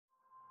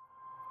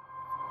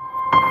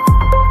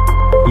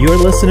You're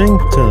listening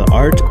to the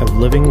Art of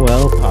Living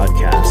Well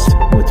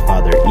podcast with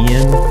Father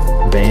Ian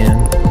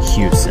Van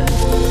Heusen.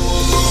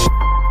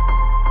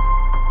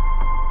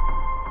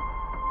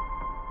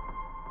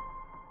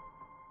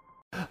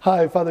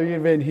 Hi, Father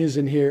Ian Van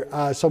Heusen here.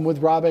 So I'm with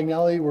Rob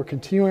Agnelli. We're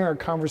continuing our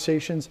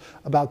conversations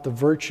about the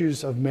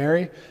virtues of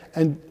Mary.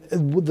 And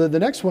the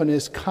next one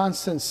is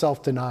constant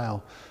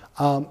self-denial,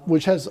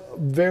 which has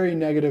very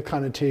negative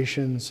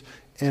connotations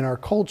in our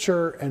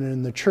culture and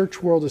in the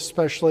church world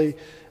especially.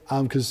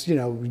 Because,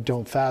 we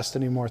don't fast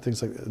anymore,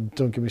 things like that.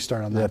 Don't get me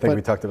started on that. Yeah, I think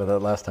we talked about that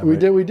last time, We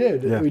right?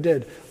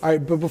 did. All right,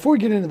 but before we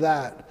get into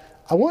that,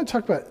 I want to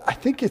talk about, I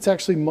think it's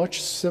actually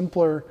much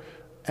simpler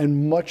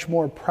and much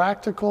more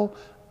practical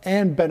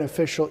and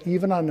beneficial,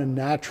 even on a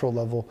natural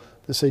level,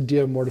 this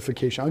idea of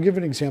mortification. I'll give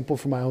an example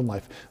from my own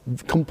life.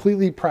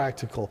 Completely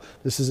practical.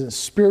 This isn't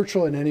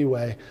spiritual in any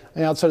way,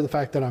 and outside of the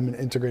fact that I'm an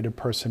integrated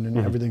person and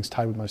everything's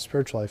tied with my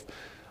spiritual life.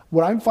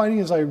 What I'm finding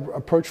as I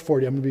approach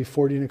 40, I'm going to be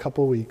 40 in a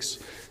couple of weeks.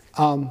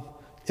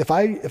 If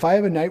I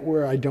have a night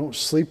where I don't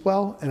sleep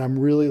well and I'm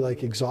really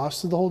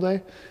exhausted the whole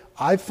day,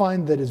 I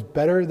find that it's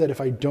better that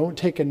if I don't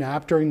take a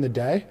nap during the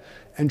day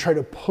and try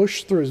to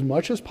push through as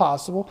much as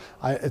possible.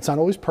 It's not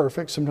always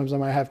perfect. Sometimes I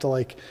might have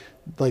to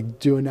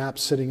do a nap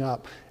sitting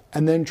up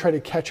and then try to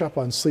catch up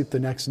on sleep the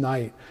next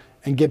night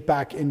and get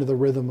back into the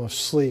rhythm of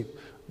sleep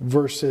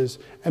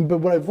but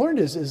what I've learned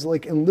is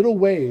in little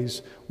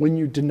ways, when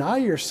you deny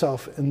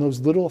yourself in those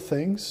little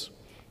things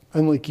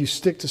and you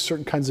stick to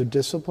certain kinds of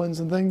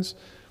disciplines and things,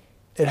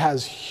 it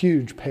has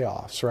huge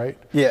payoffs, right?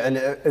 Yeah, and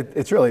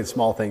it's really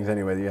small things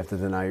anyway that you have to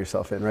deny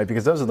yourself in, right?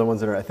 Because those are the ones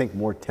that are, I think,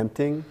 more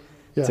tempting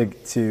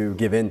to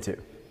give into,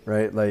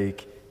 right?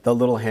 Like the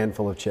little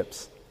handful of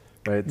chips,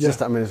 right? I'm just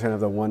gonna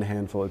have the one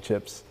handful of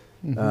chips,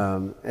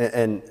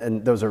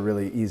 and those are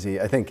really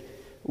easy. I think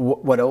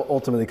what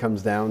ultimately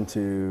comes down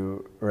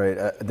to,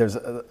 right? There's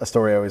a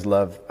story I always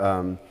love.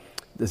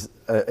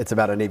 It's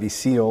about a Navy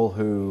SEAL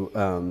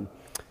who.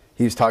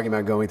 He was talking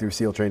about going through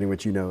SEAL training,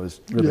 which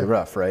is really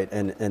rough, right?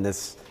 And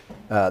this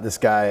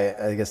guy,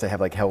 I guess they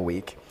have Hell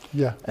Week.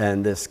 Yeah.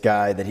 And this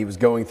guy that he was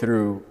going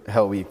through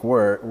Hell Week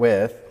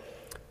with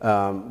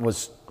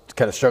was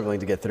kind of struggling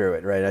to get through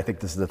it, right? I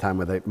think this is the time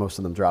where most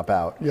of them drop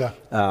out. Yeah.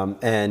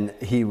 And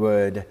he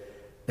would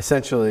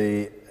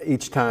essentially,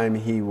 each time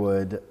he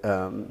would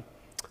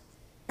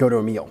go to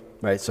a meal,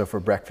 right? So for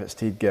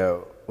breakfast, he'd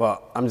go,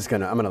 well, I'm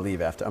gonna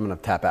leave I'm gonna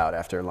tap out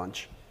after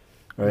lunch.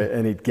 Right,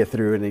 and he'd get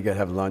through and he'd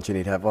have lunch and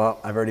he'd have,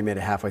 I've already made it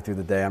halfway through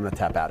the day, I'm gonna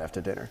tap out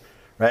after dinner,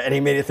 right? And he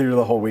made it through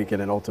the whole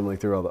weekend and ultimately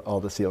through all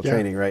the SEAL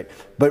training, right?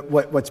 But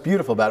what's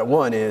beautiful about it,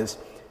 one is,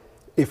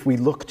 if we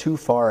look too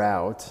far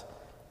out,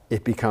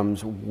 it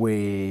becomes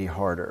way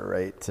harder,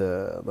 right?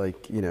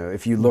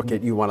 If you look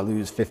at, you wanna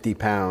lose 50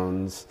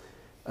 pounds,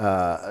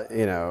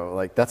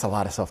 that's a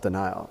lot of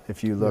self-denial.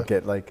 If you look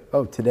at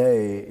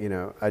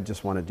today, I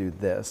just wanna do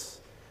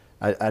this.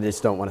 I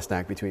just don't wanna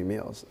snack between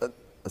meals.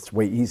 That's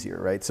way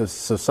easier, right? So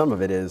some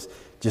of it is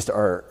just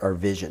our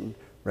vision,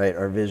 right?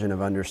 Our vision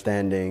of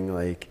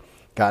understanding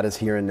God is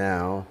here and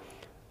now,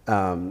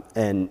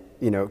 and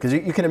because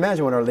you can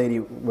imagine what Our Lady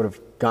would have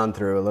gone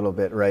through a little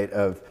bit, right?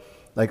 Of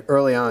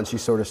early on, she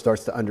sort of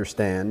starts to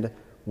understand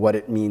what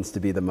it means to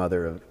be the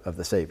mother of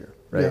the Savior,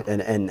 right?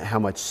 Yeah. And how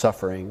much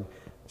suffering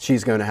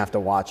she's going to have to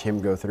watch him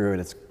go through,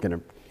 and it's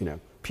going to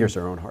pierce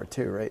her own heart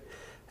too, right?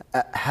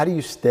 How do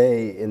you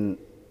stay in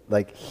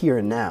here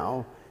and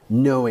now,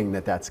 knowing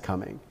that that's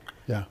coming,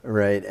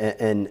 right?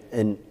 And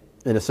in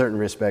a certain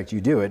respect, you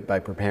do it by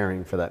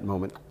preparing for that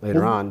moment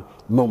later on,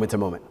 moment to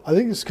moment. I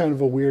think it's kind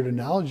of a weird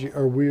analogy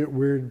or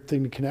weird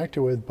thing to connect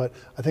it with, but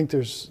I think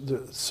there's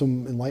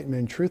some enlightenment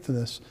and truth in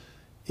this.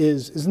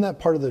 Isn't that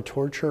part of the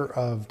torture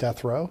of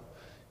death row?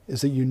 Is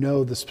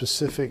that the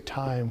specific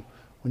time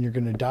when you're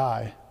going to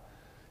die,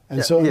 and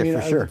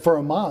for sure. For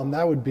a mom,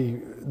 that would be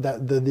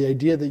that the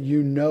idea that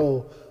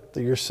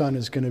that your son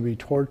is going to be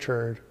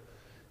tortured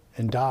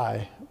and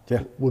die.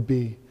 Would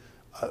be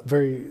a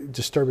very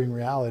disturbing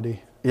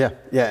reality. Yeah,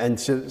 and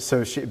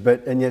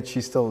and yet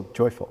she's still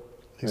joyful.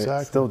 Right?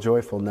 Exactly. Still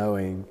joyful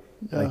knowing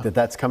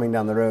that's coming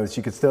down the road.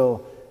 She could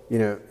still,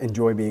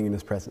 enjoy being in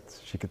his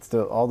presence. She could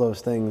still, all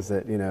those things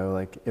that,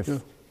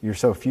 if you're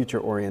so future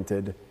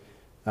oriented.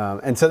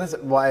 And so that's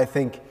why I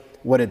think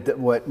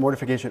what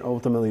mortification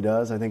ultimately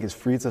does, I think, is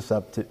frees us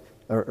up to,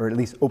 or at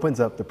least opens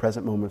up the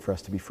present moment for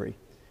us to be free.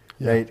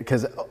 Right?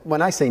 Because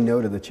when I say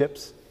no to the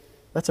chips,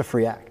 that's a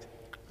free act.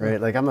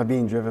 Right, I'm not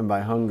being driven by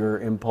hunger,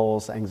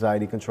 impulse,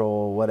 anxiety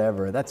control,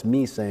 whatever. That's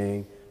me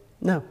saying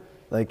no.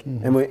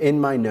 And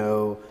in my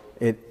no,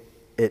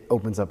 it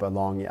opens up a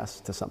long yes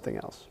to something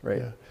else, right?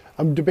 Yeah.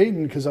 I'm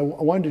debating because I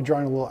wanted to draw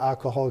in a little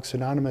Alcoholics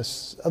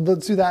Anonymous.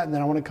 Let's do that, and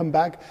then I want to come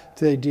back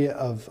to the idea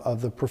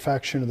of the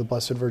perfection of the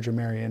Blessed Virgin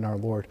Mary and our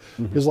Lord.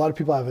 Because a lot of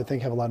people have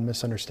a lot of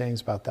misunderstandings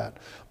about that.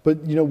 But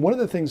one of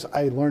the things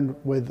I learned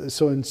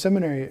so in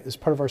seminary, as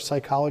part of our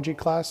psychology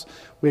class,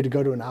 we had to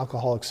go to an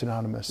Alcoholics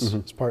Anonymous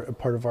as part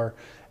of our,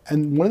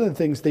 and one of the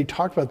things they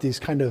talked about these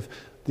kind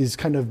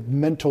of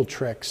mental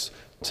tricks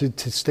to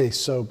stay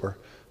sober.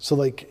 So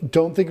like,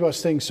 don't think about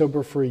staying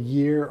sober for a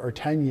year or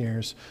 10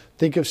 years.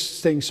 Think of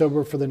staying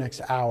sober for the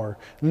next hour.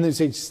 And then they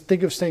say,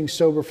 think of staying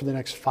sober for the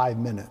next 5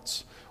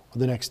 minutes or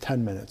the next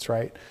 10 minutes,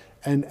 right?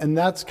 And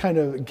that's kind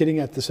of getting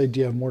at this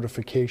idea of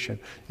mortification.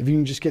 If you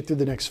can just get through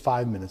the next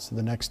 5 minutes,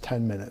 the next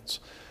 10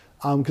 minutes.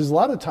 Because a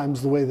lot of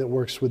times the way that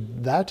works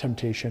with that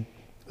temptation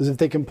is if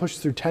they can push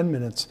through 10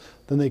 minutes,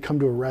 then they come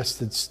to a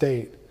rested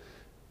state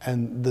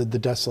and the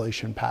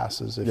desolation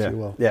passes, if you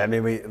will. Yeah, I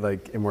mean, we,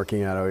 like, in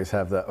working out, I always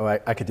have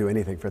I could do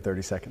anything for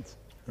 30 seconds.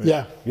 Right?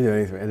 Yeah. You do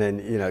anything. And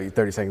then,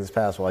 30 seconds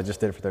pass. Well, I just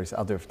did it for 30 seconds.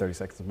 I'll do it for 30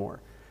 seconds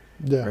more.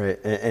 Yeah. Right.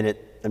 And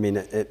in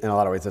a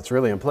lot of ways, it's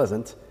really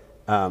unpleasant.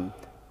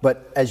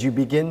 But as you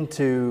begin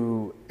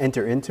to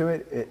enter into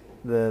it,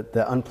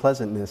 the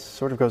unpleasantness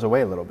sort of goes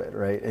away a little bit,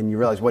 right? And you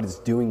realize what it's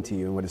doing to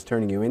you and what it's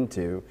turning you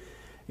into,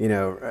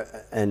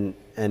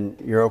 and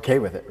you're okay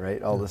with it,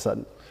 right? All of a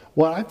sudden.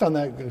 Well, I found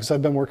that because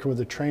I've been working with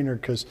a trainer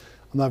because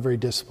I'm not very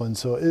disciplined.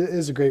 So it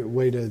is a great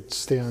way to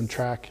stay on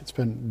track. It's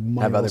been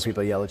have other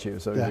people yell at you,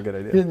 so it's a good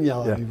idea. He didn't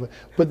yell at me,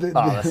 but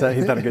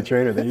he's not a good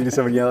trainer. Then you need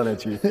someone yelling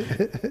at you.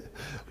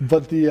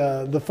 But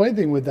the funny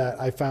thing with that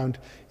I found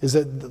is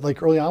that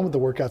like early on with the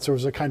workouts there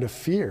was a kind of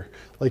fear,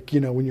 like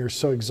when you're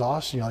so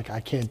exhausted, you're like, I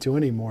can't do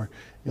anymore.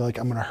 You're like,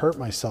 I'm going to hurt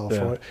myself.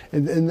 Yeah.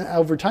 And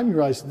over time you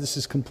realize this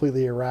is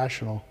completely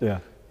irrational. Yeah.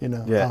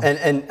 Yeah.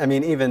 And I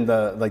mean, even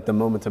the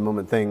moment to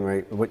moment thing,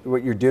 right?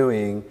 What you're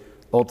doing,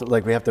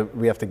 like we have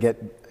to get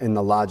in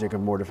the logic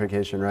of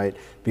mortification, right?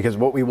 Because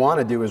what we want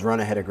to do is run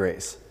ahead of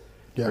grace,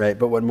 right?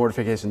 But what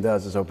mortification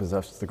does is opens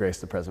us to the grace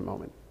of the present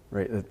moment,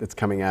 right? It's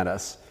coming at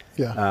us,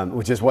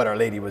 which is what Our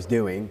Lady was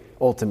doing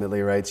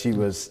ultimately, right? She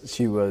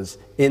was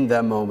in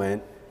the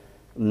moment,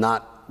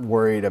 not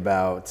worried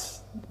about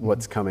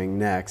what's coming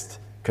next,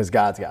 because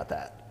God's got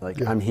that.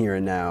 Like, I'm here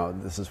and now.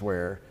 This is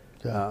where.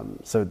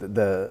 So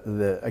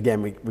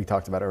again, we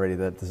talked about already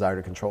the desire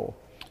to control.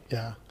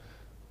 Yeah.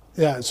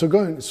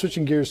 So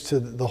switching gears to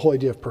the whole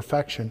idea of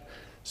perfection.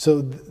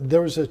 So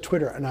there was a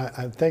Twitter, and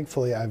I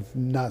thankfully I've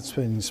not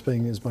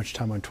spending as much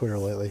time on Twitter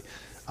lately.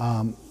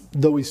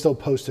 Though we still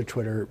post to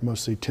Twitter,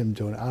 mostly Tim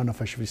doing it. I don't know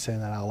if I should be saying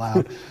that out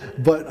loud,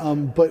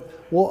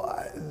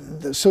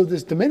 so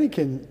this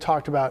Dominican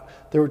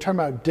they were talking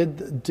about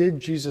did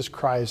Jesus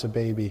cry as a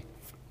baby?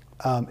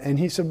 And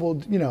he said, well,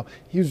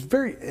 he was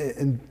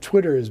and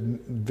Twitter is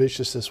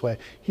vicious this way.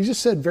 He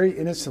just said very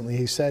innocently,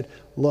 he said,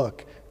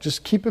 look,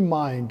 just keep in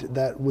mind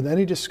that with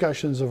any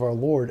discussions of our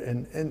Lord,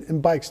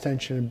 and by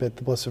extension a bit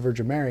the Blessed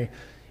Virgin Mary,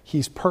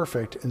 he's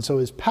perfect. And so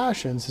his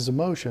passions, his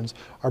emotions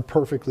are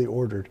perfectly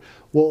ordered.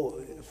 Well,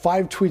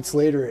 5 tweets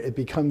later, it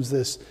becomes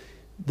this,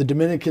 the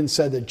Dominican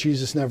said that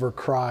Jesus never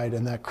cried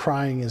and that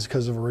crying is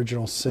because of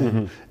original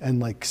sin and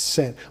like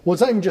sin. Well,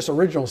 it's not even just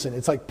original sin,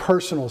 it's like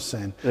personal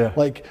sin. Yeah.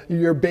 Like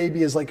your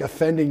baby is like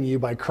offending you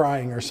by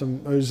crying or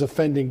is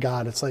offending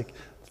God. It's like,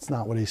 that's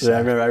not what he said. Yeah, I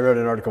remember I wrote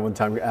an article one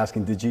time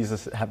asking, did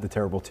Jesus have the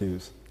terrible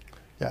twos?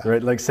 Yeah.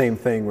 Right, like same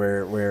thing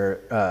where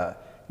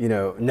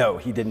no,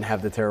 he didn't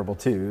have the terrible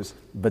twos,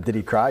 but did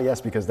he cry? Yes,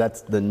 because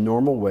that's the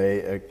normal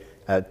way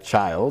a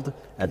child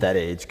at that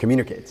age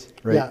communicates,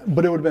 right? Yeah,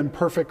 but it would have been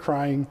perfect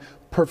crying,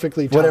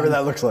 perfectly timed. Whatever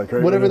that looks like,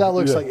 right? Whatever that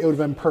looks like, it would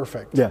have been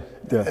perfect. Yeah.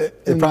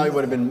 It probably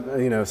would have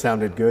been,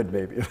 sounded good,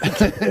 maybe.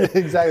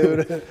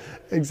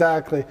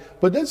 Exactly.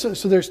 But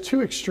so there's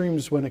 2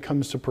 extremes when it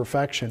comes to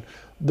perfection.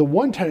 The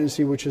one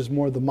tendency, which is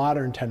more the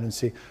modern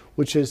tendency,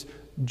 which is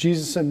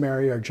Jesus and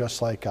Mary are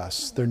just like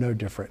us. They're no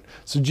different.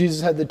 So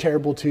Jesus had the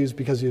terrible twos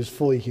because he was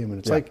fully human.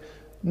 It's like,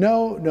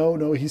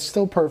 no, he's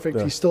still perfect.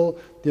 He's still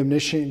the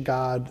omniscient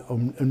God,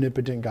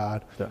 omnipotent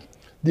God. Yeah.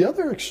 The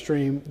other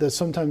extreme that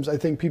sometimes I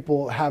think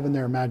people have in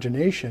their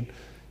imagination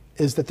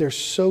is that they're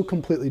so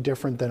completely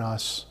different than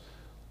us,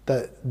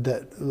 that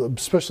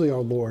especially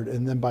our Lord,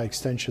 and then by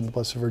extension the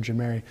Blessed Virgin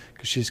Mary,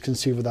 because she's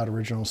conceived without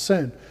original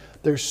sin,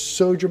 they're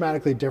so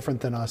dramatically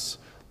different than us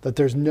that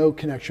there's no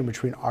connection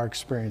between our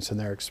experience and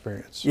their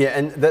experience. Yeah,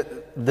 and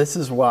this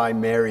is why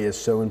Mary is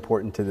so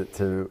important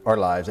to our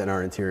lives and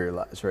our interior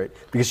lives, right?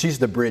 Because she's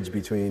the bridge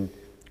between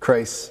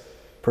Christ's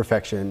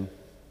perfection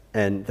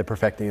and the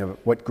perfecting of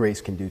what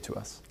grace can do to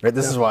us, right?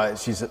 This is why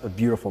she's a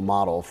beautiful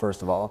model,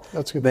 first of all.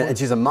 That's a good point. And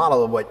she's a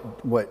model of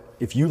what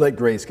if you let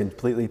grace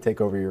completely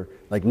take over your,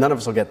 like none of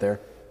us will get there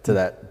to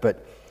that,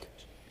 but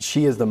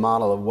she is the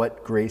model of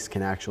what grace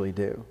can actually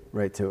do,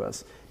 right, to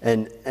us.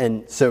 And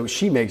so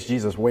she makes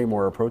Jesus way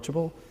more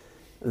approachable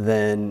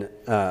than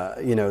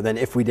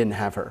if we didn't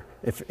have her,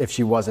 if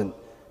she wasn't,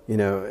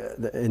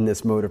 in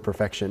this mode of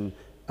perfection.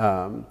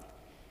 To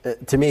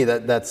me,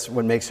 that's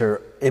what makes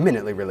her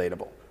eminently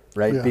relatable,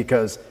 right? Yeah.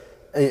 Because,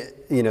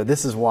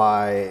 this is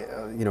why,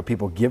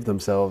 people give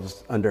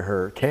themselves under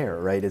her care,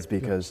 right? Is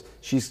because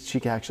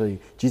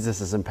Jesus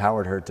has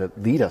empowered her to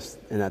lead us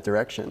in that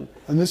direction.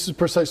 And this is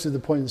precisely the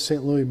point that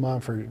St. Louis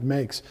Montfort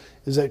makes,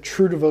 is that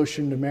true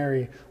devotion to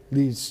Mary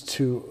leads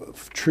to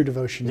true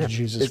devotion to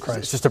Jesus Christ.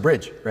 It's just a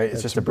bridge, right?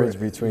 It's just a bridge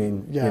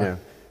between,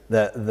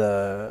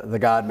 the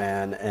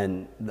God-man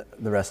and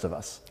the rest of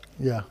us.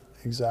 Yeah,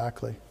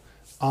 exactly.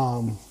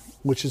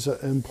 Which is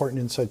an important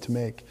insight to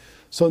make.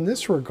 So in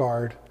this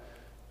regard,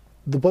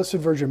 the Blessed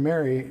Virgin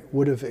Mary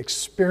would have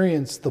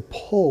experienced the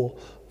pull,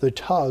 the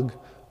tug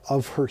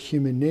of her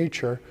human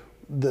nature.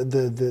 I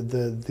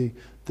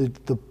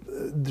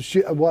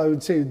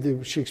would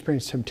say she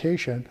experienced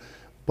temptation,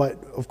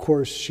 but of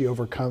course she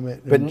overcome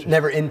it. But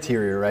never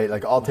interior, right?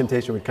 Like all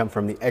temptation would come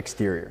from the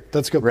exterior.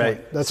 That's a good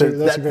right? point.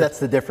 That's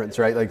the difference,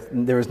 right? Like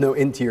there was no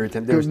interior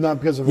temptation. It was not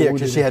because of yeah,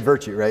 because she had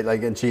virtue, right?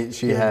 Like, and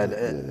she had,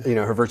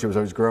 her virtue was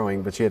always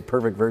growing, but she had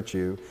perfect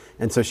virtue,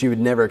 and so she would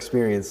never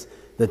experience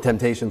the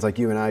temptations like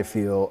you and I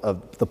feel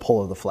of the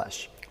pull of the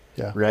flesh.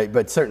 Yeah. Right.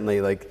 But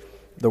certainly, like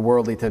the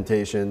worldly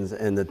temptations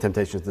and the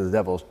temptations of the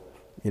devil,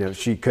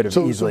 she could have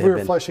easily. So if we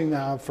were fleshing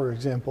that out, for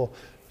example.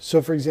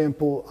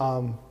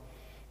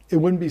 It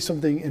wouldn't be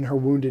something in her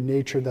wounded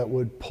nature that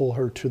would pull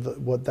her to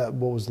what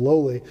was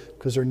lowly,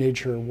 because her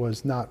nature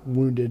was not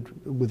wounded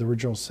with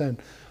original sin.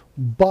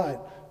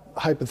 But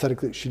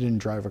hypothetically, she didn't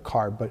drive a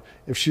car. But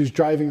if she was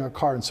driving a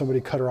car and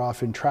somebody cut her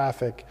off in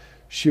traffic,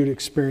 she would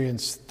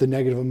experience the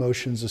negative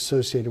emotions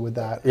associated with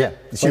that. Yeah,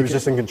 she was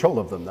just in control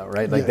of them, though,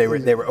 right? Like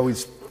they were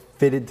always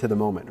fitted to the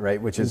moment,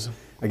 right? Which is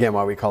again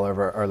why we call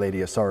her Our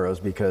Lady of Sorrows,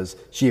 because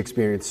she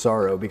experienced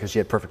sorrow because she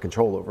had perfect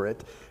control over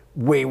it.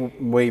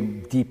 Way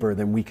deeper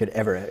than we could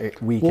ever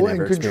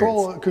experience.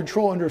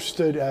 Control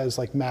understood as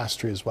like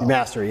mastery as well.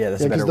 Mastery, yeah,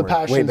 that's a better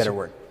word. Way better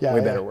word. Yeah,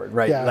 better word,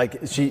 right? Yeah.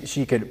 Like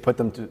she could put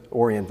them to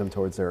orient them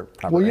towards their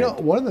proper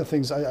end. One of the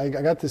things I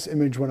got this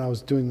image when I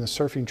was doing the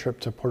surfing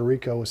trip to Puerto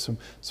Rico with some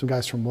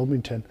guys from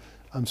Wilmington,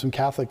 some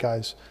Catholic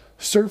guys.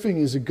 Surfing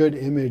is a good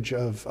image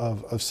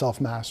of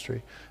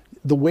self-mastery.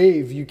 The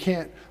wave, you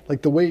can't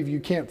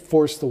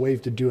force the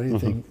wave to do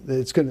anything. The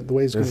wave's going to do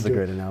it. This is a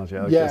great analogy.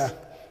 I like this.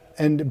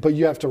 But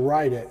you have to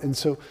ride it. And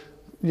so,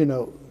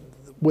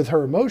 with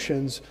her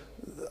emotions,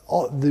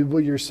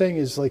 what you're saying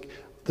is like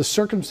the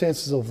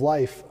circumstances of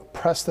life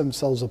press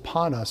themselves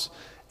upon us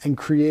and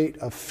create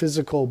a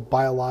physical,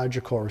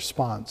 biological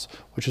response,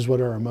 which is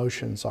what our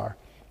emotions are.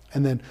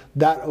 And then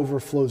that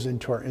overflows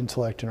into our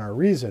intellect and our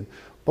reason.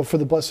 But for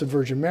the Blessed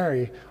Virgin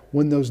Mary,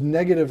 when those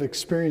negative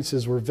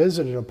experiences were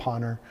visited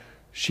upon her,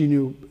 she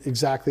knew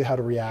exactly how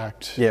to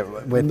react. Yeah,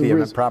 with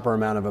the proper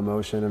amount of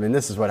emotion. I mean,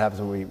 this is what happens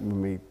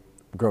when we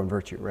grow in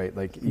virtue, right?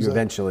 Like you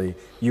eventually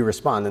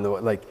respond, and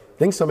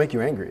things still make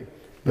you angry,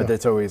 but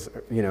it's always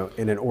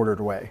in an ordered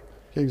way.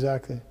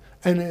 Exactly,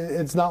 and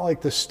it's not like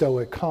the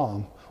Stoic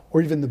calm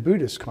or even the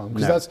Buddhist calm,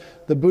 because that's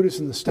the Buddhist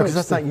and the Stoics. Because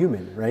that's not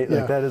human, right?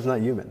 Like that is not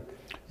human.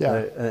 Yeah,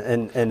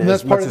 and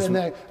that's part of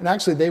it. And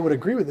actually, they would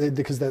agree with it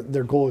because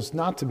their goal is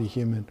not to be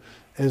human,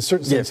 and in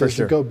certain senses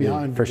to go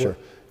beyond. For sure.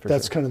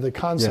 That's kind of the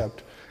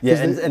concept.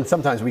 Yeah, and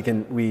sometimes we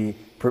can.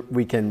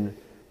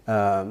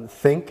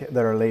 Think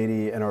that Our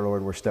Lady and our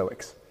Lord were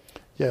Stoics,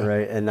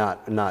 right, and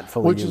not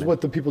fully Which human. is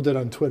what the people did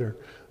on Twitter.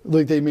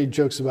 Like they made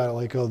jokes about it,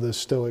 like, oh, the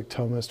Stoic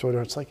Thomist, or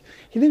whatever. It's like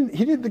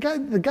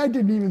the guy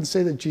didn't even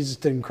say that Jesus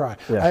didn't cry.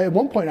 Yeah. At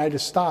one point, I had to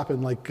stop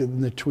and like in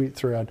the tweet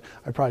thread,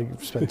 I probably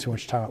spent too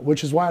much time,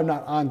 which is why I'm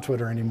not on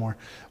Twitter anymore.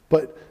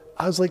 But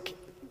I was like,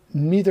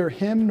 neither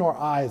him nor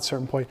I at a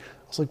certain point.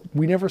 I was like,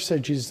 we never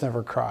said Jesus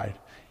never cried.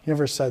 He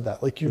never said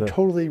that. Like you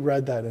totally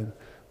read that in,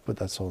 but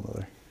that's a whole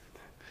other.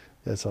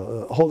 That's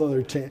a whole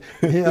other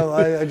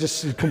I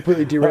just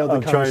completely derailed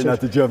the conversation. I'm trying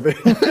not to jump in.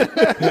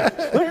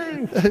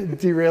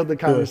 Derailed the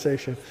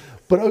conversation.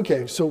 But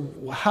okay, so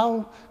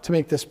how to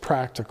make this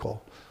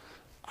practical?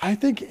 I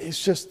think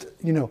it's just,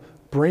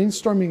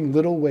 brainstorming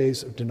little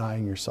ways of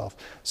denying yourself.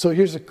 So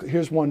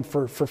here's one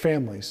for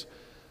families.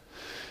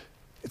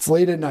 It's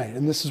late at night,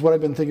 and this is what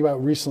I've been thinking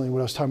about recently, what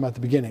I was talking about at the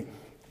beginning.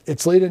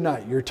 It's late at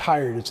night, you're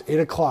tired, it's 8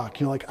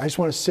 o'clock, I just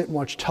want to sit and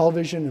watch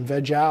television and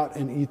veg out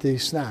and eat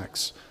these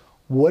snacks.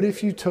 What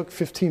if you took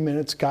 15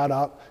 minutes, got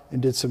up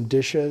and did some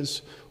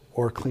dishes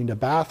or cleaned a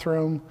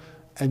bathroom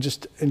and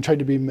tried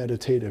to be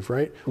meditative,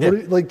 right? Yeah.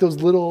 Like those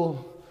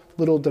little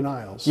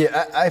denials.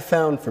 Yeah, I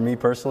found for me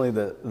personally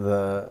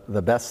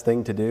the best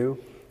thing to do,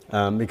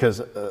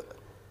 because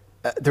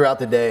throughout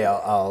the day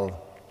I'll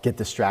get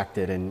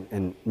distracted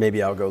and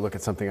maybe I'll go look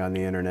at something on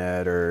the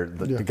internet or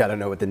got to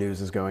know what the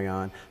news is going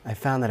on. I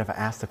found that if I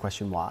ask the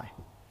question why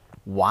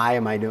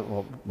am I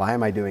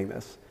doing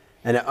this?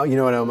 And you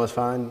know what I almost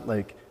find?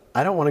 Like,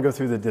 I don't want to go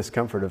through the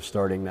discomfort of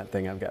starting that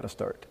thing I've got to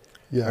start,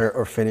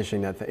 or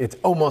finishing that thing. It's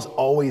almost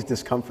always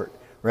discomfort,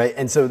 right?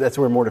 And so that's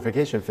where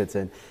mortification fits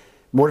in.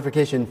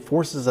 Mortification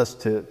forces us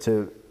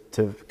to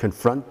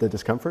confront the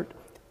discomfort,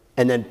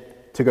 and then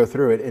to go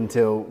through it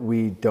until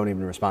we don't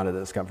even respond to the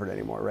discomfort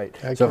anymore, right?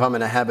 Okay. So if I'm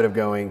in a habit of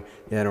going,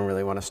 I don't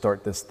really want to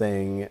start this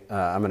thing,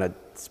 I'm going to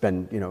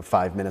spend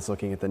 5 minutes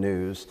looking at the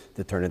news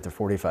to turn into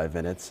 45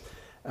 minutes.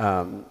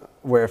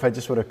 Where if I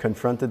just would have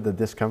confronted the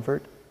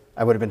discomfort,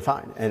 I would have been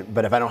fine.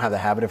 But if I don't have the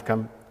habit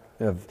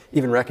of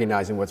even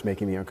recognizing what's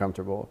making me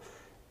uncomfortable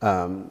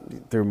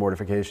through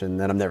mortification,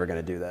 then I'm never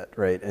going to do that,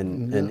 right?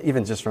 And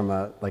even just from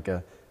a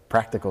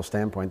practical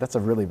standpoint, that's a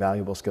really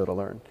valuable skill to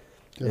learn.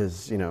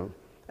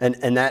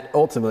 And that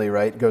ultimately,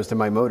 right, goes to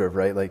my motive,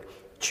 right? Like,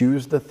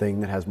 choose the thing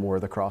that has more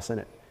of the cross in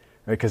it,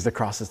 right? Because the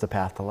cross is the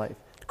path to life.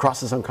 The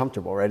cross is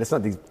uncomfortable, right? It's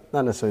not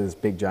necessarily this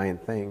big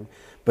giant thing,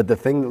 but the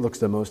thing that looks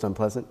the most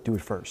unpleasant, do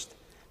it first.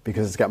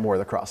 because it's got more of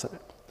the cross in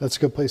it. That's a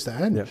good place to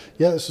end. Yep.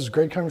 Yeah, this was a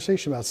great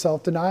conversation about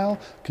self-denial.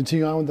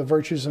 Continue on with the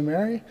virtues of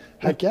Mary.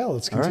 Heck yeah,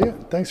 let's continue.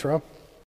 right. Thanks, Rob.